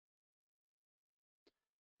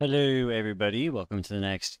Hello everybody, welcome to the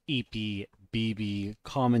next eepy bibi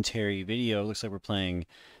commentary video. Looks like we're playing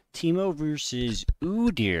Teemo versus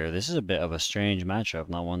Udyr. This is a bit of a strange matchup,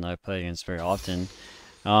 not one that I play against very often.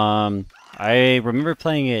 I remember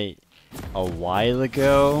playing it a while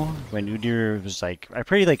ago when Udyr was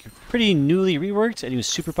pretty newly reworked and he was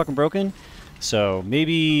super fucking broken. So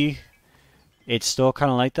maybe it's still kind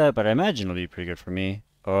of like that, but I imagine it'll be pretty good for me.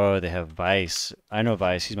 Oh, they have Vice. I know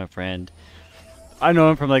Vice, he's my friend. I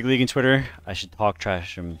know him from like League and Twitter. I should talk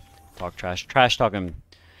trash him. Trash talk him.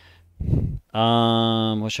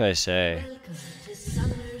 What should I say? Welcome to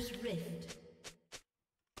Summoner's Rift.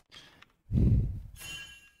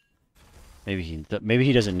 Maybe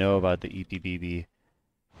he doesn't know about the eepy.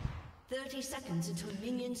 30 seconds until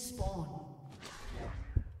minions spawn.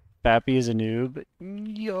 Bappy is a noob.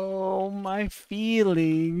 Yo, my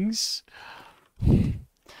feelings.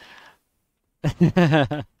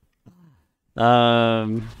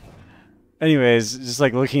 Anyways, just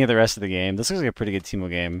like looking at the rest of the game, this looks like a pretty good Teemo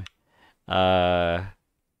game.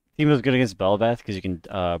 Teemo's good against Bel'Veth because you can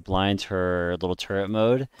blind her little turret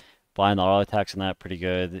mode. Blind the auto attacks on that pretty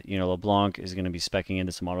good. You know, LeBlanc is going to be specking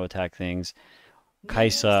into some auto attack things.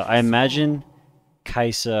 Kai'Sa, I imagine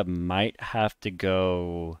Kai'Sa might have to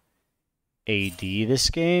go AD this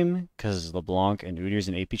game because LeBlanc and Udyr's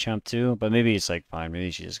an AP champ too. But maybe it's like fine.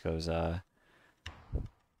 Maybe she just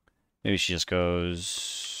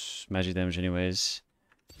goes magic damage anyways.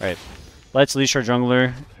 Alright. Let's leash our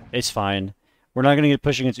jungler. It's fine. We're not going to get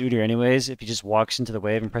pushed against Udyr anyways. If he just walks into the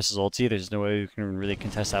wave and presses ulti, there's no way we can really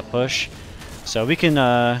contest that push. So we can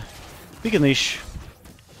leash.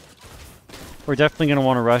 We're definitely going to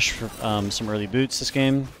want to rush for some early boots this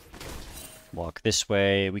game. Walk this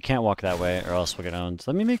way. We can't walk that way or else we'll get owned.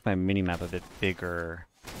 Let me make my mini-map a bit bigger.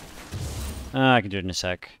 I can do it in a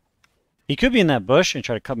sec. He could be in that bush and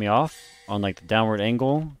try to cut me off on like the downward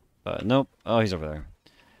angle, but nope. Oh, he's over there.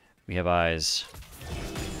 We have eyes.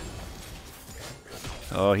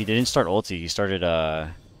 Oh, he didn't start ulti. He started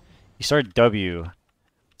W.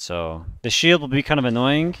 So the shield will be kind of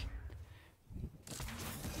annoying.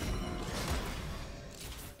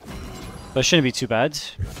 But it shouldn't be too bad.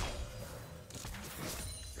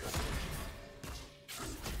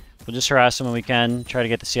 We'll just harass him when we can. Try to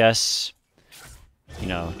get the CS. You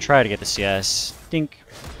know, try to get the CS. Dink.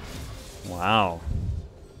 Wow.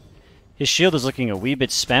 His shield is looking a wee bit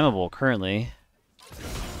spammable currently.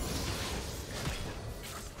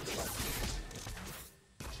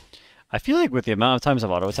 I feel like with the amount of times I've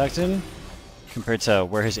auto-attacked him, compared to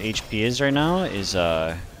where his HP is right now, is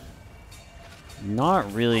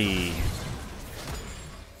not really...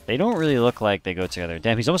 They don't really look like they go together.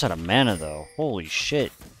 Damn, he's almost out of mana though. Holy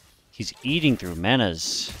shit. He's eating through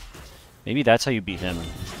manas. Maybe that's how you beat him.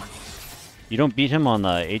 You don't beat him on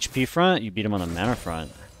the HP front, you beat him on the mana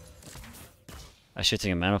front. I should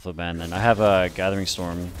take a mana flow ban then. I have a Gathering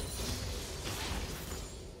Storm.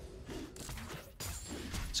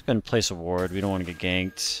 Let's go ahead and place a ward. We don't want to get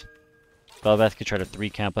ganked. Bel'Veth could try to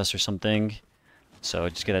 3-camp us or something. So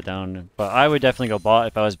just get that down. But I would definitely go bot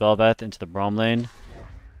if I was Bel'Veth into the Braum lane.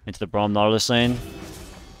 Into the Braum Nautilus lane.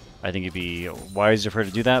 I think it'd be wiser for her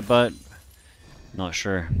to do that, but not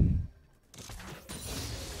sure.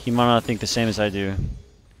 He might not think the same as I do.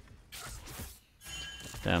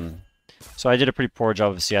 Damn. So I did a pretty poor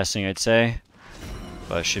job of CSing, I'd say.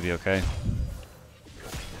 But it should be okay.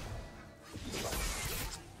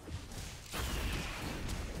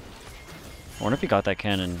 I wonder if he got that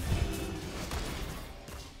cannon.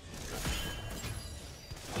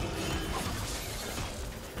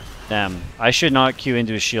 Damn. I should not Q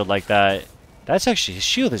into his shield like that. That's actually... His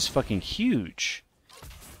shield is fucking huge.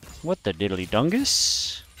 What the diddly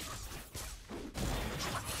dungus?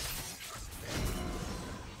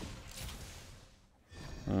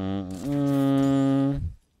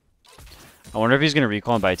 I wonder if he's gonna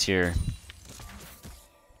recall and buy tier.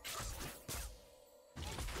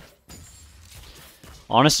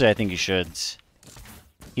 Honestly, I think he should.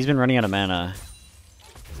 He's been running out of mana.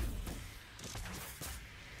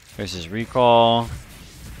 There's his recall.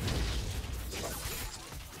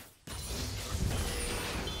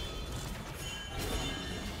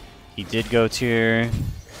 He did go tier.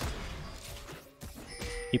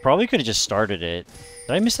 He probably could have just started it.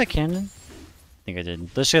 Did I miss that cannon? I think I did.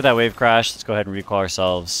 Let's get that wave crash. Let's go ahead and recall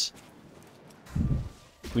ourselves.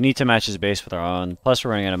 We need to match his base with our own. Plus, we're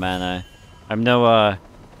running out of mana. I'm no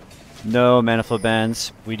mana flow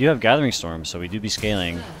bans. We do have Gathering Storm, so we do be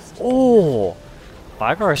scaling. Oh!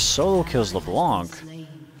 Vigar solo kills LeBlanc.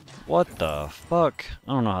 What the fuck?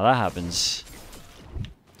 I don't know how that happens.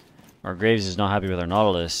 Our Graves is not happy with our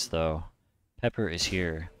Nautilus, though. Pepper is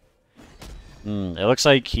here. It looks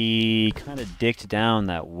like he kind of dicked down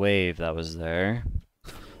that wave that was there.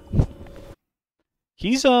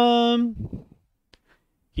 He's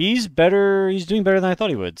better. He's doing better than I thought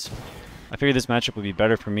he would. I figured this matchup would be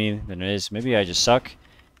better for me than it is. Maybe I just suck.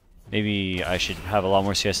 Maybe I should have a lot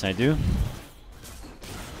more CS than I do.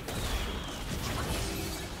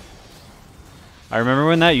 I remember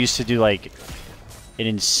when that used to do like an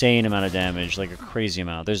insane amount of damage, like a crazy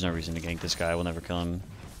amount. There's no reason to gank this guy. We'll never kill him.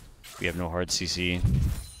 We have no hard CC.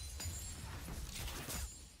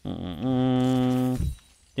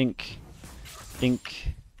 Think.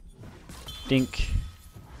 Think. Think.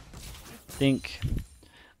 Think.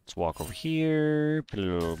 Let's walk over here, put a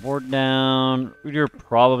little board down. Udyr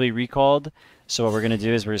probably recalled, so what we're going to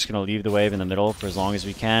do is we're just going to leave the wave in the middle for as long as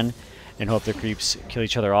we can and hope the creeps kill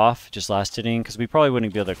each other off just last hitting, because we probably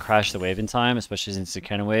wouldn't be able to crash the wave in time, especially since it's a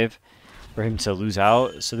cannon wave, for him to lose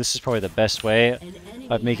out. So this is probably the best way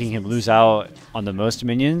of making him lose out on the most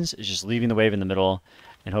minions, is just leaving the wave in the middle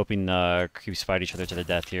and hoping the creeps fight each other to the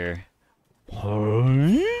death here.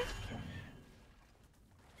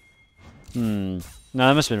 No,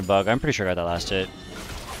 that must have been a bug. I'm pretty sure I got that last hit.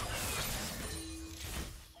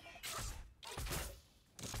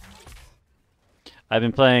 I've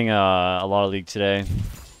been playing a lot of League today.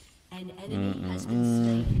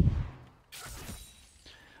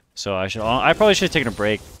 So I probably should have taken a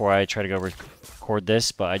break before I try to go record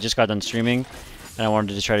this, but I just got done streaming and I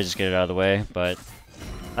wanted to try to just get it out of the way, but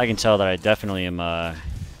I can tell that I definitely am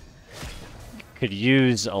could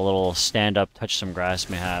use a little stand up, touch some grass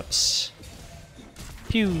mayhaps.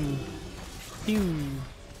 Pew! Pew!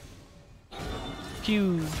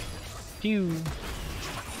 Pew! Pew!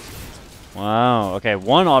 Wow, okay,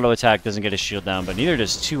 one auto attack doesn't get his shield down, but neither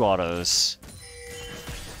does two autos.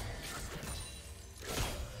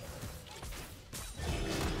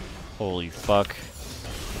 Holy fuck.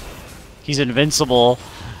 He's invincible.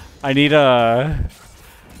 I need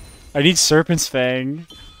Serpent's Fang.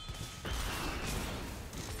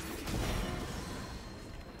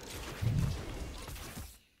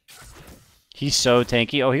 He's so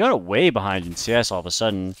tanky. Oh, he got way behind in CS all of a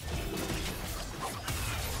sudden.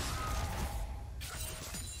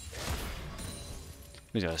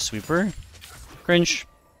 He's got a sweeper. Cringe.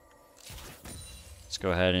 Let's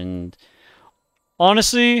go ahead and...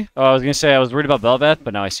 Honestly, I was going to say I was worried about Bel'Veth,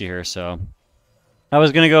 but now I see her, so... I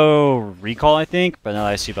was going to go recall, I think, but now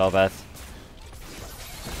I see Bel'Veth.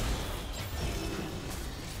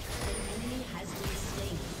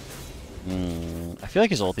 I feel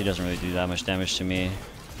like his ulti doesn't really do that much damage to me.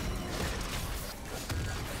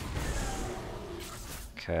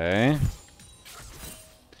 Okay.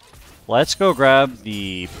 Let's go grab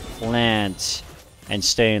the plant and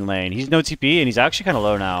stay in lane. He's no TP, and he's actually kind of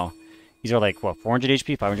low now. He's like, what, 400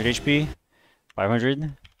 HP, 500 HP?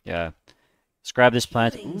 500? Yeah. Let's grab this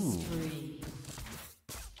plant. Ooh.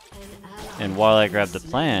 And while I grab the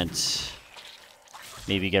plant,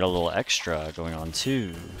 maybe get a little extra going on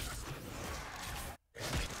too.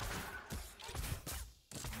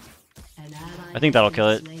 I think that'll kill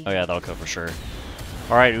it. Oh yeah, that'll kill for sure.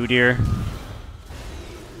 Alright, Udyr.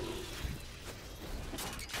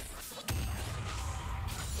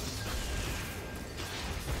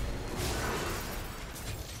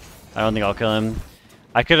 I don't think I'll kill him.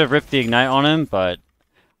 I could have ripped the ignite on him, but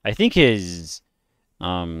I think his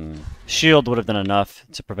shield would have done enough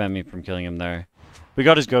to prevent me from killing him there. We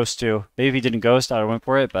got his ghost too. Maybe if he didn't ghost, I would have went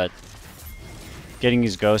for it, but getting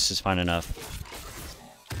his ghost is fine enough.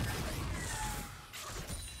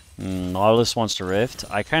 Nautilus wants to rift.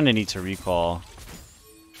 I kind of need to recall.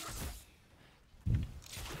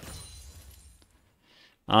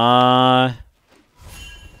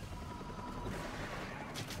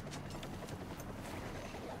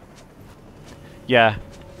 Yeah,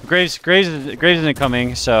 Graves isn't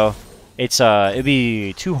coming, so it's it'd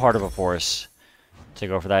be too hard of a force to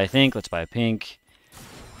go for that. I think. Let's buy a pink.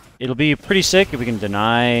 It'll be pretty sick if we can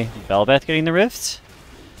deny Bel'Veth getting the rift.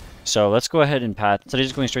 So let's go ahead and path. Instead of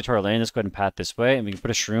just going straight to our lane, let's go ahead and path this way, and we can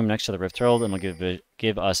put a shroom next to the Rift Herald, and it'll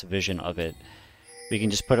give us vision of it. We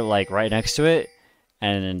can just put it like right next to it,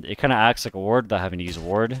 and it kind of acts like a ward without having to use a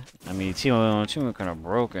ward. I mean, Teemo kind of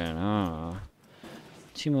broken, huh?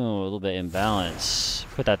 Teemo a little bit imbalanced.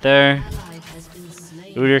 Put that there.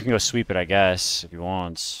 Udyr can go sweep it, I guess, if he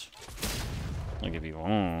wants. Like if he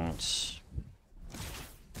wants.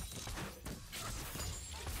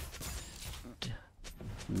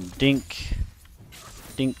 Dink.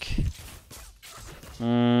 Dink.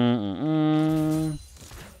 Aww.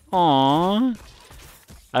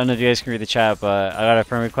 I don't know if you guys can read the chat, but I got a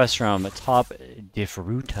friend request from Top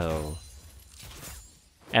Diffruto.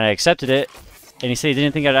 And I accepted it. And he said he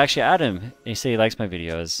didn't think I'd actually add him. And he said he likes my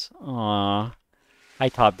videos. Aww. Hi,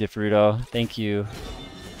 Top Diffrudo. Thank you.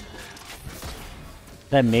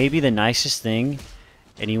 That may be the nicest thing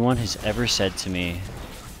anyone has ever said to me.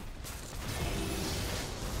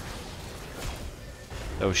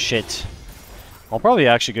 Oh shit. I'm probably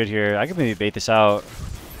actually good here. I could maybe bait this out.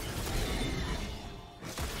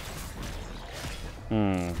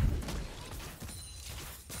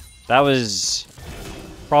 That was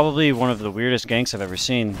probably one of the weirdest ganks I've ever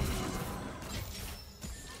seen.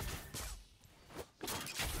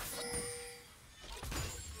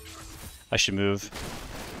 I should move.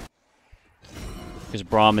 Because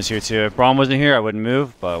Braum is here too. If Braum wasn't here, I wouldn't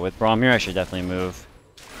move, but with Braum here, I should definitely move.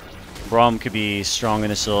 Braum could be strong in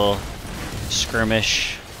this little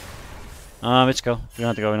skirmish. Let's go. We don't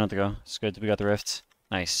have to go, we don't have to go. It's good, we got the rift.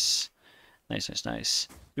 Nice. Nice, nice, nice.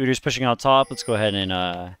 Udyr's pushing out top. Let's go ahead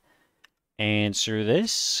and answer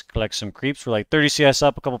this. Collect some creeps. We're like 30 CS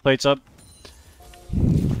up, a couple plates up.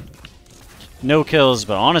 No kills,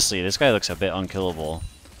 but honestly, this guy looks a bit unkillable.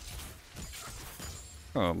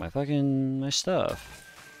 Oh, my stuff.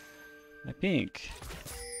 My pink.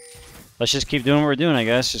 Let's just keep doing what we're doing, I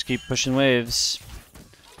guess. Just keep pushing waves.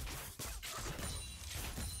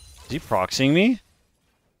 Is he proxying me?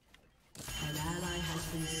 An ally has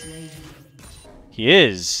been slain. He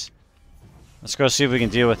is. Let's go see if we can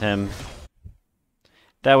deal with him.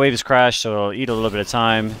 That wave has crashed, so it'll eat a little bit of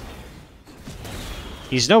time.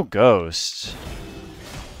 He's no ghost.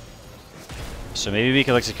 So maybe we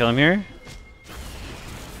can look to kill him here?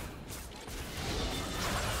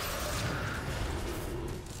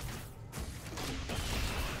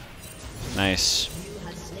 Nice. You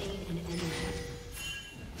have slain an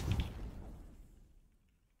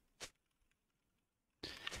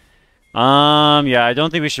enemy. Yeah, I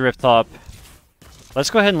don't think we should rift top.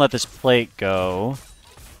 Let's go ahead and let this plate go.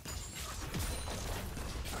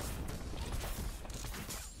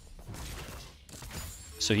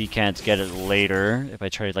 So he can't get it later if I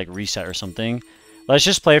try to like reset or something. Let's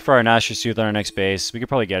just play for our Nashor Sooth on our next base. We could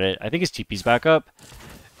probably get it. I think his TP's back up,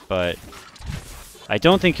 but I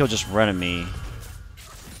don't think he'll just run at me.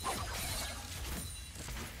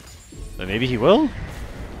 But maybe he will?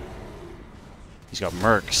 He's got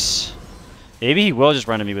mercs. Maybe he will just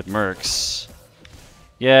run at me with mercs.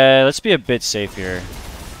 Yeah, let's be a bit safe here.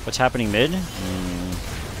 What's happening mid?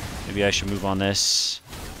 Maybe I should move on this.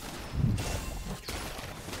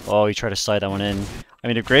 Oh, he tried to slide that one in. I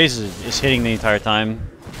mean, the Graze is hitting the entire time.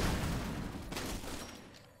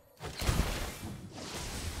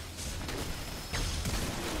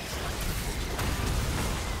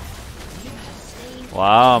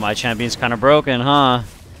 Wow, my champion's kind of broken, huh?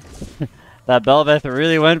 That Belveth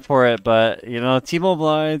really went for it, but, you know, teemo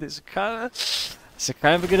blind is kind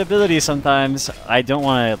of a good ability sometimes. I don't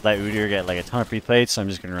want to let Udyr get like a ton of free plates, so I'm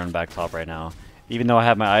just going to run back top right now. Even though I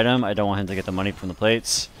have my item, I don't want him to get the money from the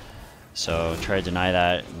plates. So try to deny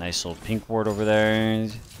that. Nice little pink ward over there.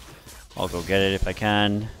 I'll go get it if I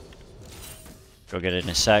can. Go get it in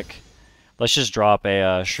a sec. Let's just drop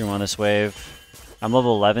a shroom on this wave. I'm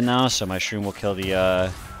level 11 now, so my shroom will kill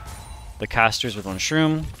the casters with one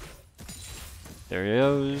shroom. There he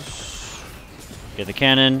goes. Get the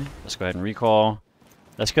cannon. Let's go ahead and recall.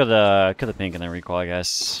 Let's kill the pink and then recall, I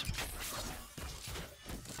guess.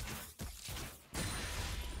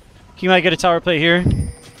 He might get a tower plate here.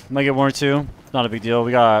 Might get one or two. Not a big deal.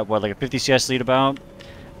 We got, what, like a 50 CS lead about.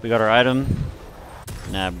 We got our item.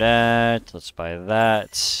 Nab that. Let's buy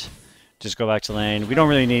that. Just go back to lane. We don't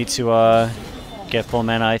really need to get full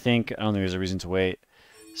mana, I think. I don't think there's a reason to wait.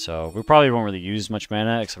 So we probably won't really use much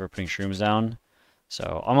mana except for putting shrooms down.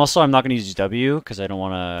 So I'm not going to use W because I don't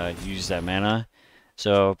want to use that mana.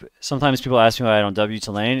 So sometimes people ask me why I don't W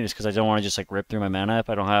to lane. It's because I don't want to just like rip through my mana if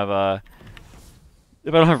I don't have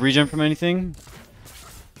regen from anything.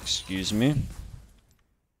 Excuse me.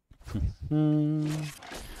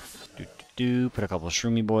 Put a couple of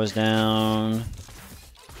shroomy boys down.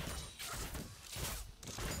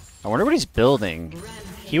 I wonder what he's building.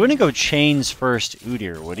 He wouldn't go chains first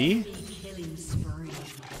Udyr, would he?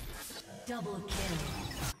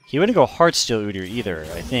 He wouldn't go Heartsteel Udyr either,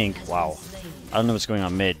 I think. Wow. I don't know what's going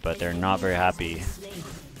on mid, but they're not very happy.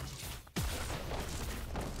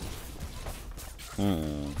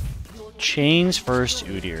 Chains first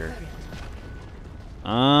Udyr.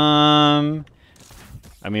 I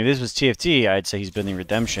mean, if this was TFT, I'd say he's building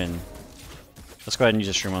Redemption. Let's go ahead and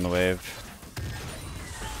use a shroom on the wave.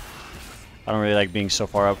 I don't really like being so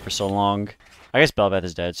far up for so long. I guess Belveth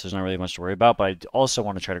is dead, so there's not really much to worry about, but I also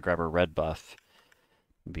want to try to grab a red buff.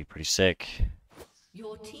 It'd be pretty sick.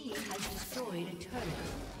 Your team has destroyed a turret.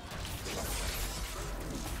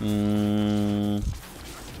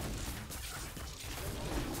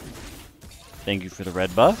 Thank you for the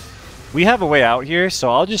red buff. We have a way out here,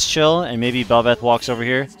 so I'll just chill, and maybe Belveth walks over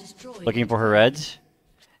here looking for her reds,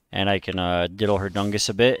 and I can diddle her dungus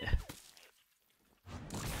a bit.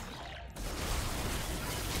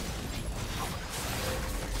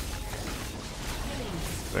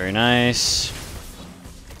 Very nice.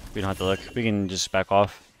 We don't have to look. We can just back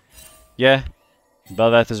off. Yeah.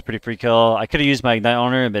 Belveth is a pretty free kill. I could have used my Ignite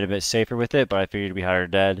on her and been a bit safer with it, but I figured we had her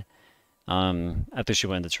dead. After she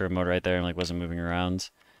went into turret mode right there and like wasn't moving around.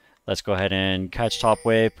 Let's go ahead and catch top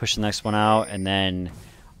wave, push the next one out, and then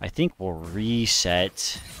I think we'll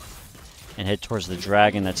reset and head towards the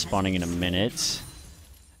dragon that's spawning in a minute.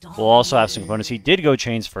 We'll also have some components. He did go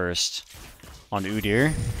chains first on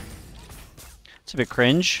Udyr. It's a bit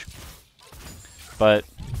cringe, but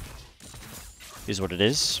is what it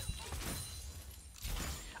is.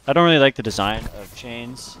 I don't really like the design of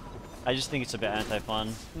chains. I just think it's a bit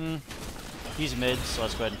anti-fun. He's mid, so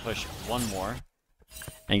let's go ahead and push one more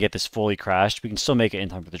and get this fully crashed. We can still make it in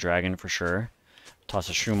time for the dragon for sure. Toss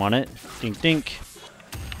a shroom on it. Dink dink.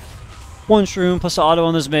 One shroom plus the auto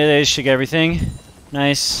on those melees should get everything.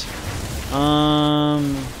 Nice. I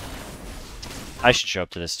should show up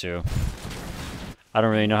to this too. I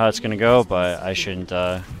don't really know how it's gonna go, but I shouldn't.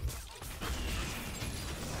 Let's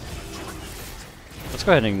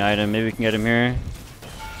go ahead and ignite him. Maybe we can get him here.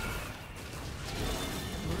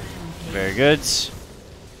 Very good.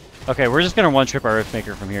 Okay, we're just gonna one-trip our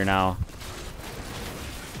Riftmaker from here now.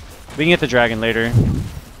 We can get the dragon later.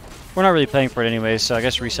 We're not really playing for it anyway, so I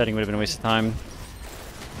guess resetting would have been a waste of time.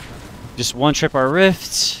 Just one-trip our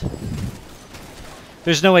Rifts.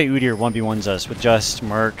 There's no way Udyr 1v1s us with just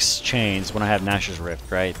Mercs, Chains, when I have Nash's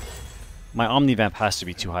Rift, right? My Omnivamp has to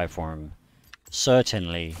be too high for him.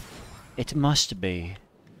 Certainly. It must be.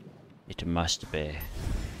 It must be.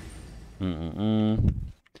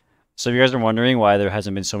 So if you guys are wondering why there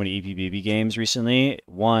hasn't been so many eepy games recently,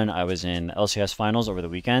 one, I was in LCS finals over the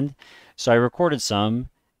weekend, so I recorded some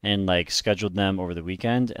and like scheduled them over the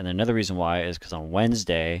weekend. And another reason why is because on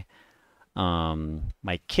Wednesday,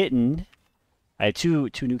 my kitten, I had two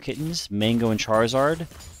new kittens, Mango and Charizard.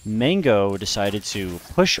 Mango decided to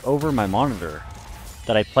push over my monitor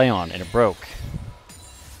that I play on, and it broke.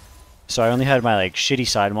 So I only had my like shitty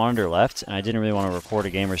side monitor left, and I didn't really want to record a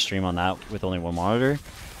game or stream on that with only one monitor.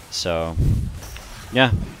 So,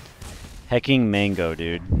 yeah. Hecking Mango,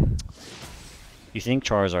 dude. You think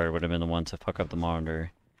Charizard would have been the one to fuck up the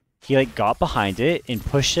monitor. He like got behind it and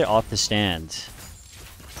pushed it off the stand.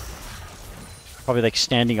 Probably like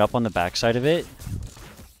standing up on the backside of it.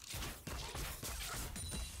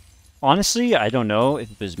 Honestly, I don't know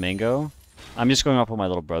if it was Mango. I'm just going off what my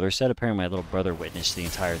little brother said. Apparently my little brother witnessed the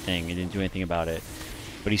entire thing and didn't do anything about it.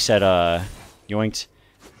 But he said, yoinked.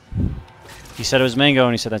 He said it was Mango,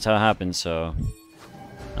 and he said that's how it happened, so...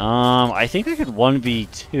 I think I could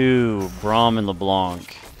 1v2 Braum and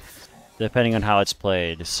LeBlanc, depending on how it's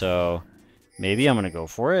played, so... Maybe I'm gonna go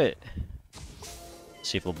for it.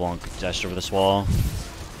 See if LeBlanc can dash over this wall.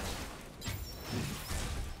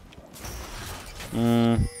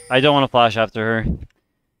 I don't want to flash after her.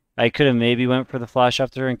 I could have maybe went for the flash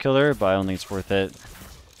after her and killed her, but I don't think it's worth it.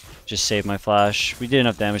 Just save my flash. We did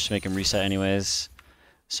enough damage to make him reset anyways.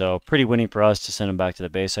 So, pretty winning for us to send him back to the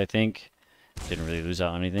base, I think. Didn't really lose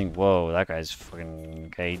out on anything. Whoa, that guy's fucking...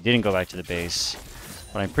 Okay, he didn't go back to the base.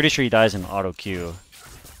 But I'm pretty sure he dies in auto queue.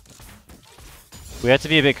 We have to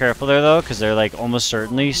be a bit careful there, though, because they're, like, almost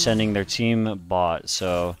certainly sending their team bot.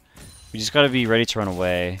 So, we just gotta be ready to run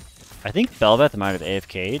away. I think Belveth might have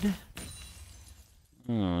AFK'd. I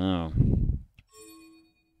don't know.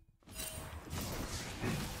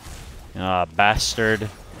 Ah, bastard.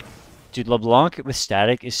 Dude, LeBlanc with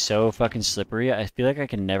static is so fucking slippery. I feel like I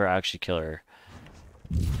can never actually kill her.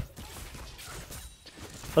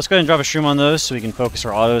 Let's go ahead and drop a shroom on those so we can focus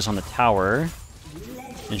our autos on the tower.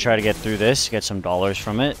 And try to get through this, get some dollars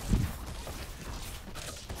from it.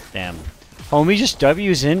 Damn. Homie just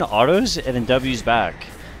W's in autos and then W's back.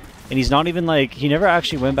 And he's not even like, he never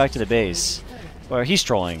actually went back to the base. Or he's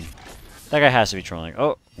trolling. That guy has to be trolling.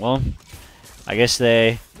 Oh, well. I guess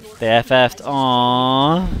they FF'd.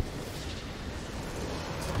 Aww.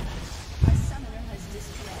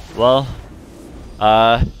 Well,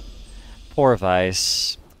 poor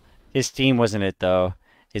Vice. His team wasn't it though.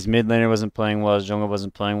 His mid laner wasn't playing well, his jungle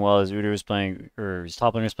wasn't playing well, his Udyr was playing, or his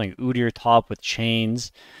top laner was playing Udyr top with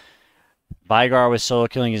chains. Vigar was solo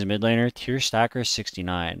killing his mid laner. Tier stacker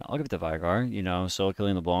 69. I'll give it to Vigar, you know, solo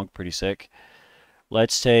killing LeBlanc, pretty sick.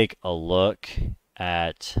 Let's take a look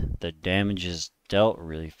at the damages dealt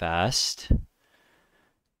really fast.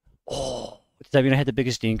 Oh, that mean I had the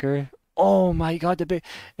biggest stinker? Oh my god, the big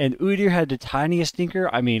and Udyr had the tiniest stinker.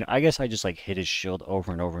 I mean, I guess I just like hit his shield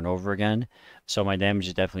over and over and over again. So my damage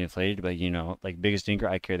is definitely inflated, but you know, like biggest stinker,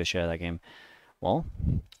 I carry the shit out of that game. Well,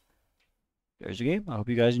 there's the game. I hope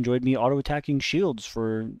you guys enjoyed me auto attacking shields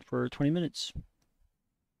for 20 minutes.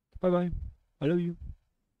 Bye bye. I love you.